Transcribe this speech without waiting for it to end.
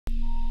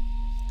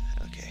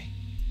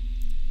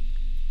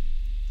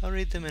I'll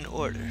read them in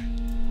order.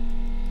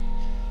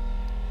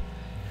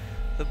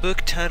 A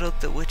book titled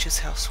The Witch's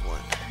House 1.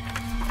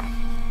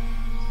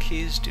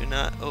 Keys do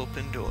not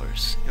open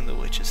doors in the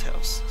witch's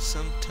house.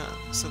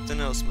 Something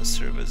else must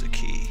serve as a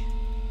key.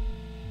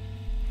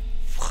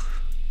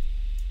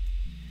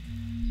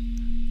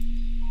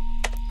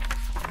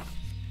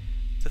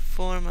 The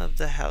form of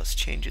the house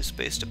changes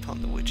based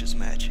upon the witch's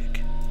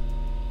magic.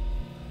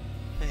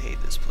 I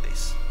hate this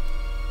place.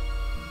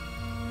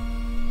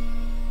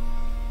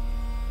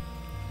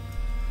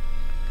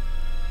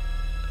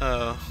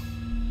 Oh.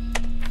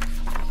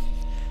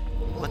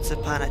 Once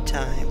upon a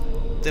time,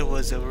 there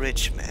was a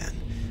rich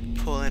man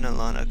pulling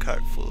along a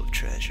cart full of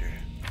treasure.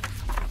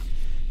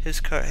 His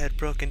cart had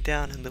broken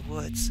down in the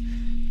woods,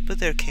 but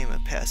there came a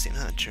passing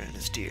hunter and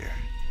his deer.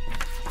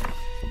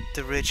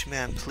 The rich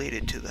man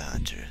pleaded to the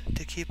hunter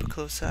to keep a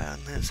close eye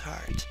on his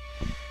heart,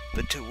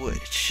 but to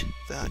which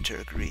the hunter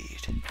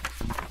agreed.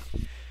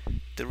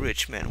 The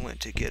rich man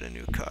went to get a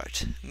new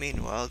cart.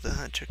 Meanwhile, the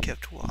hunter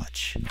kept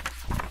watch.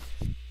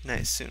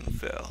 Night soon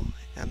fell,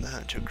 and the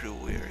hunter grew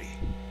weary,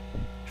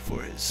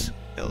 for his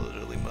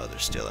elderly mother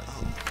still at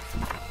home.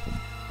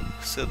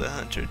 So the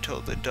hunter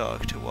told the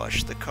dog to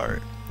watch the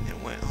cart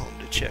and went home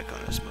to check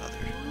on his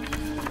mother.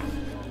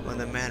 When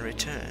the man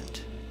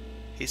returned,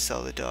 he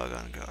saw the dog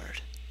on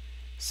guard,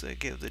 so he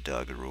gave the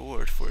dog a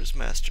reward for his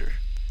master,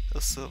 a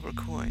silver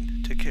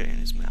coin to carry in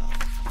his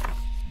mouth.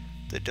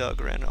 The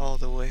dog ran all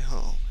the way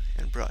home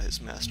and brought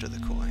his master the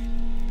coin.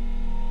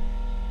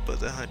 But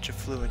the hunter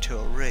flew into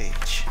a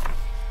rage.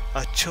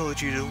 "I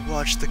told you to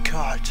watch the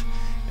cart,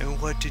 and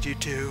what did you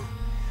do?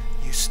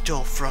 You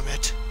stole from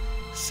it."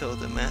 So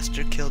the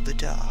master killed the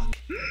dog.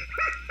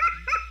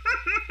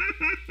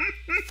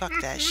 Fuck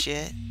that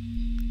shit.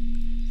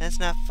 That's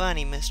not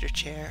funny, Mr.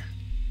 Chair.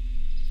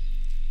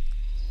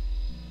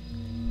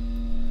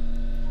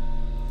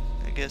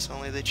 I guess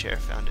only the chair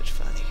found it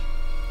funny.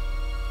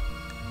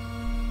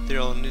 They're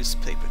all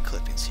newspaper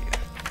clippings here.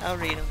 I'll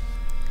read them.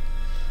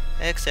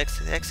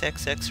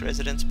 XXXXX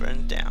residence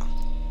burned down.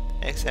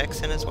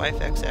 XX and his wife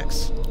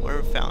XX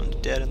were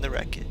found dead in the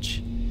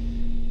wreckage.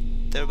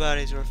 Their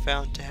bodies were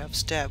found to have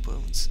stab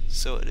wounds,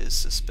 so it is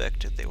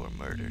suspected they were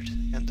murdered,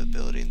 and the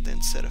building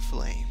then set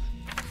aflame.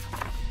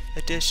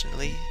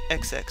 Additionally,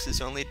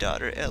 XX's only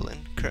daughter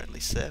Ellen, currently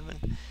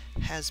 7,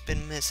 has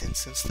been missing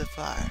since the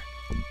fire.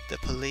 The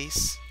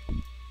police...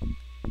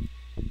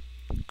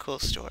 Cool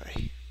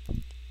story.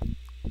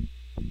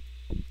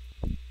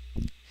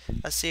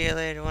 I'll see you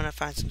later when I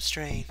find some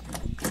strain.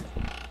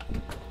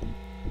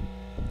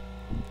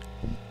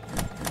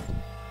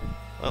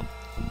 Well,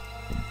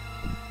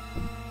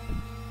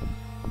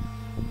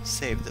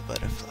 save the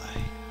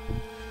butterfly.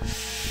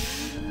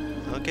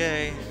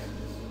 Okay,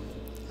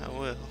 I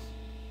will,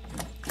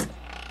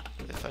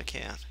 if I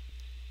can.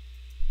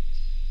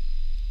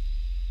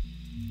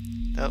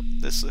 Oh,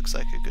 this looks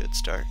like a good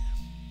start.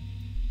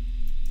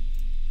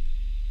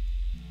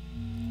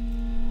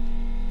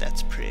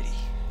 That's pretty.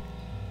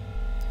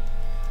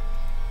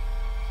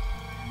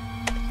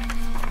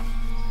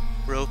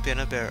 Rope in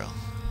a barrel.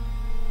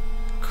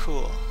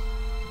 Cool.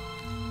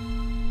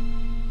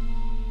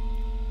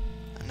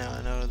 And now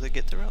I know where to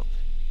get the rope.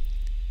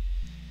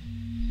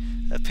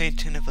 A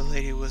painting of a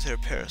lady with her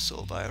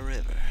parasol by a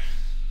river.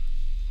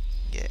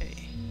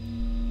 Yay.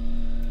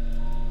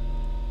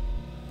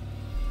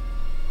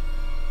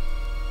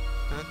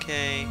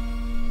 Okay.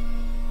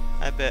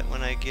 I bet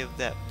when I give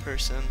that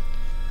person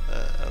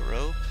a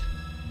rope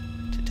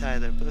to tie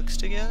their books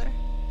together,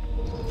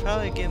 they'll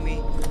probably give me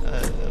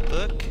a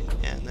book,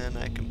 and then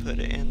I can put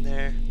it in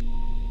there,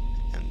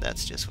 and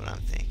that's just what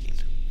I'm thinking.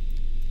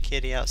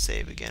 Kitty, I'll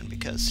save again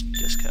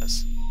just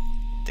cause.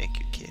 Thank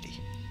you, Kitty.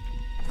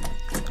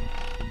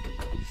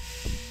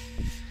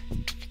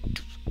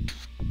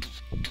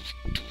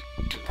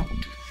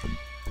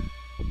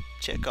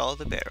 Check all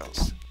the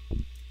barrels.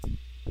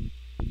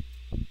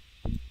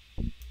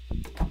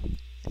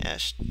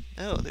 Ash.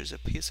 Oh, there's a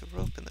piece of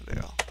rope in the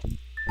barrel.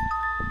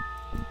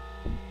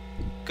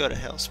 Go to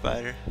hell,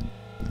 Spider.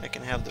 I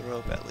can have the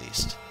rope at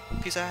least.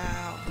 Peace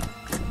out.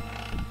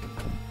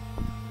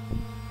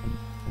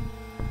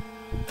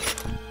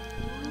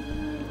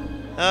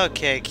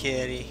 Okay,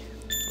 Kitty.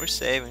 We're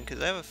saving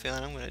because I have a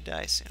feeling I'm going to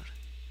die soon.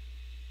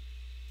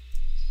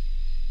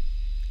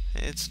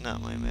 It's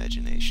not my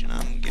imagination.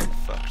 I'm getting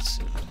fucked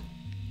soon.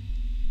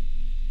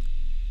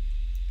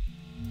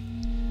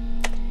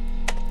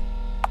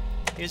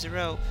 Here's a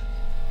rope.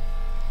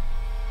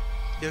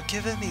 You're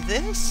giving me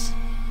this?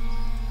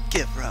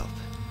 Give rope.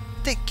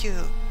 Thank you.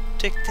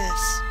 Take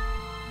this.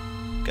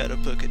 Got a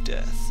book of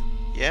death.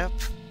 Yep.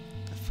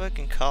 I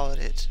fucking called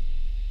it.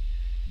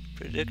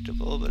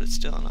 Predictable, but it's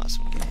still an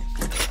awesome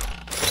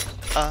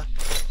game.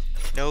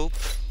 Nope.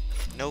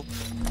 Nope.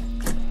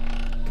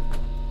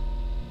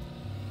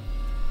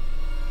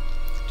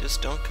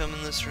 Just don't come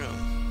in this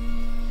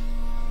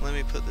room. Let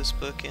me put this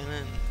book in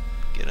and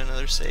get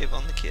another save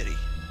on the kitty.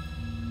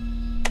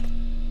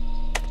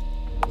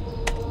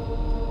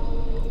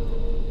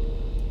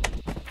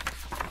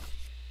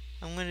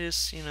 I'm gonna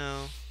just,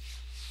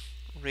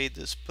 read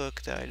this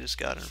book that I just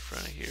got in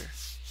front of here.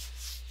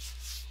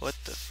 What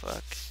the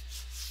fuck?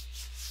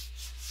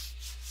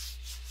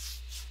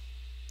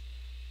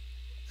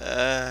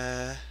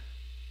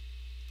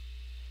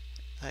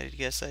 I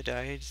guess I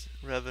died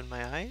rubbing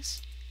my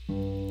eyes?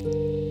 What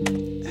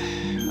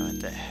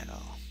the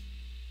hell?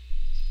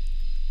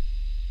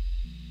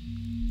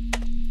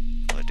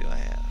 What do I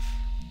have?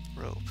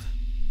 Rope.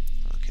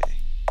 Okay.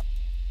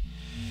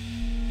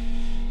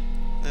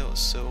 That was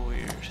so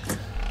weird.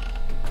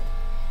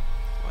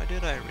 Why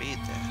did I read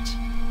that?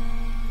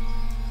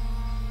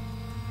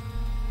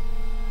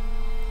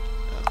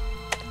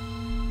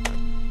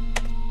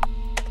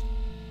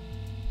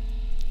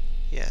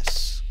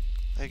 Yes.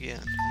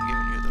 Again, I'm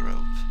giving you the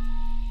rope.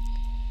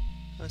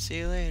 I'll see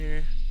you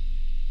later.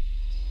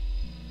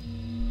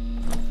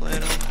 Hopefully I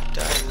don't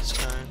die this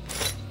time.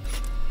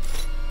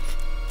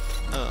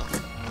 Oh,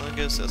 well I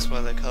guess that's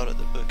why they called it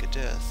the Book of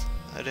Death.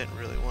 I didn't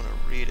really want to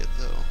read it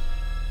though.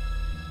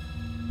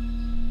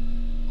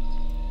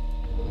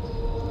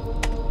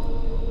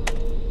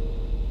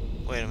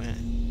 Wait a minute.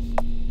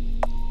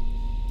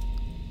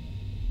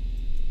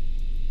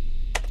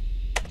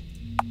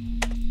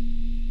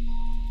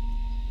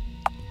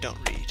 Don't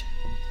read.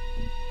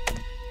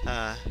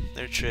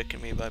 They're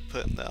tricking me by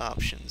putting the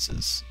options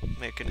as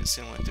making it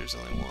seem like there's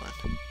only one.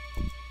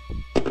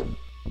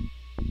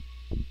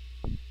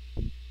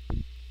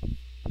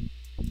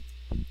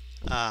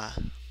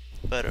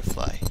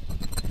 Butterfly.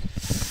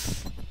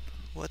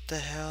 What the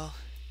hell?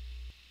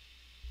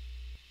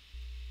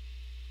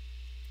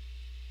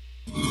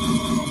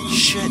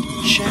 Shit,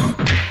 shit.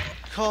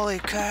 Holy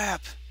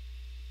crap.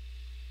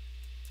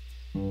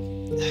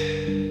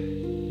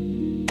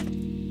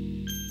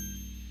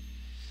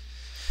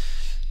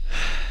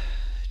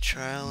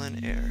 Trial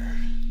and error.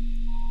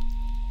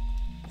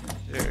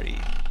 Very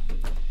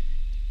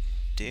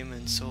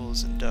Demon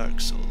Souls and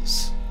Dark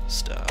Souls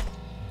style.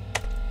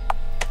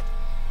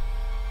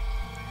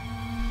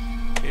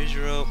 Here's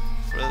your rope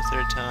for the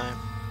third time.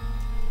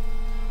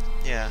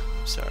 Yeah,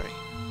 I'm sorry.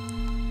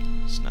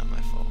 It's not my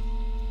fault.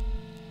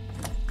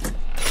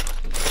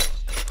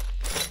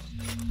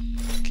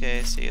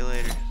 Okay, see you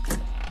later.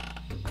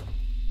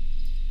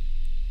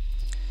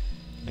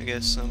 I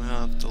guess somehow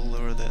I have to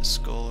lure that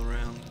skull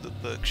around the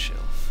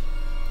bookshelf.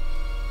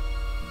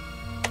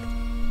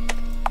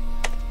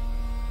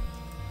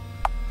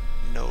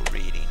 No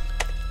reading.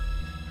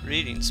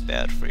 Reading's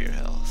bad for your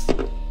health.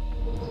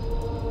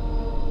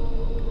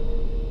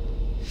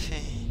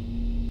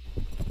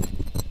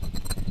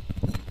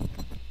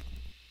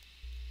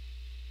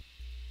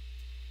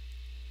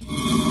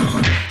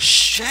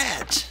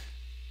 Shit!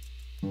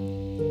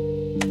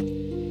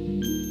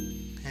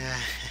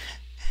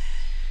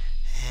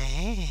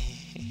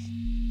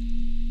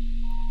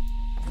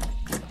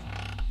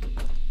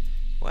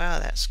 Wow,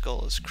 that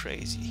skull is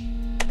crazy.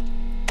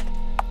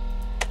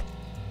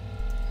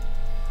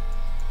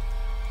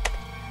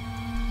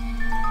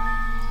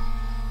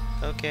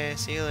 Okay,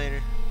 see you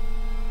later.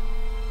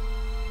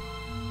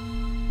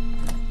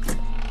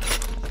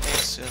 I think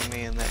soon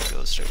me and that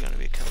ghost are gonna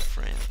become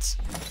friends.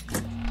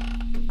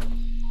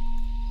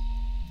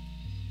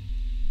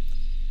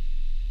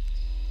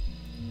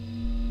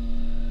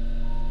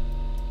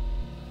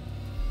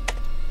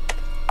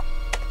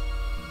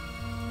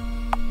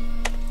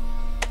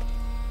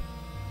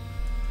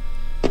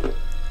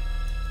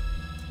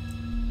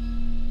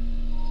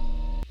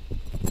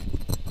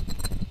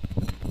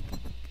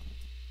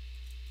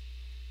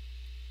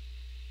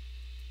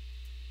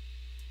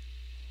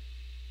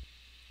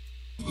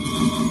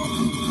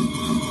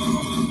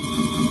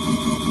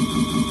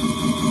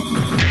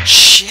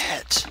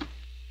 Shit!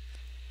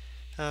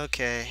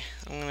 Okay,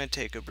 I'm gonna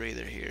take a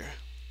breather here.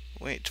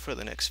 Wait for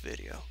the next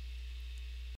video.